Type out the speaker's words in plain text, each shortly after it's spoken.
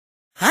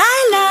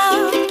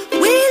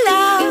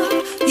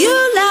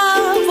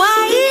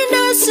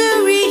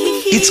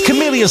It's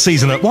camellia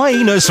season at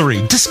Wyee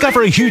Nursery.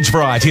 Discover a huge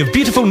variety of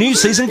beautiful new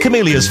season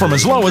camellias from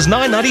as low as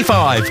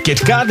 $9.95.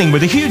 Get gardening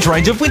with a huge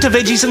range of winter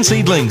veggies and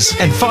seedlings.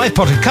 And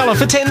 5-potted colour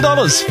for $10.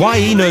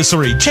 Wyee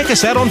Nursery. Check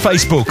us out on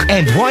Facebook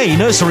and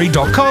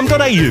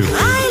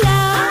wyeenursery.com.au.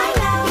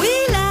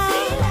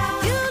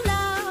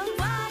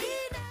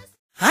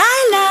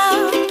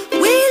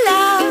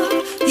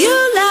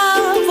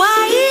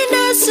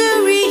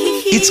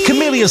 It's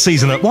camellia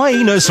season at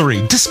Wyee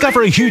Nursery.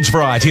 Discover a huge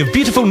variety of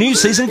beautiful new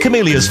season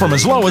camellias from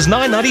as low as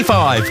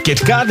 $9.95.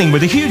 Get gardening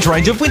with a huge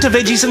range of winter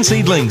veggies and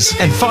seedlings.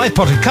 And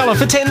 5-potted colour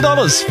for $10.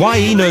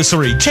 Wyee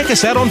Nursery. Check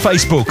us out on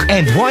Facebook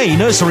and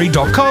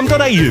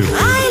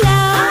wyeenursery.com.au.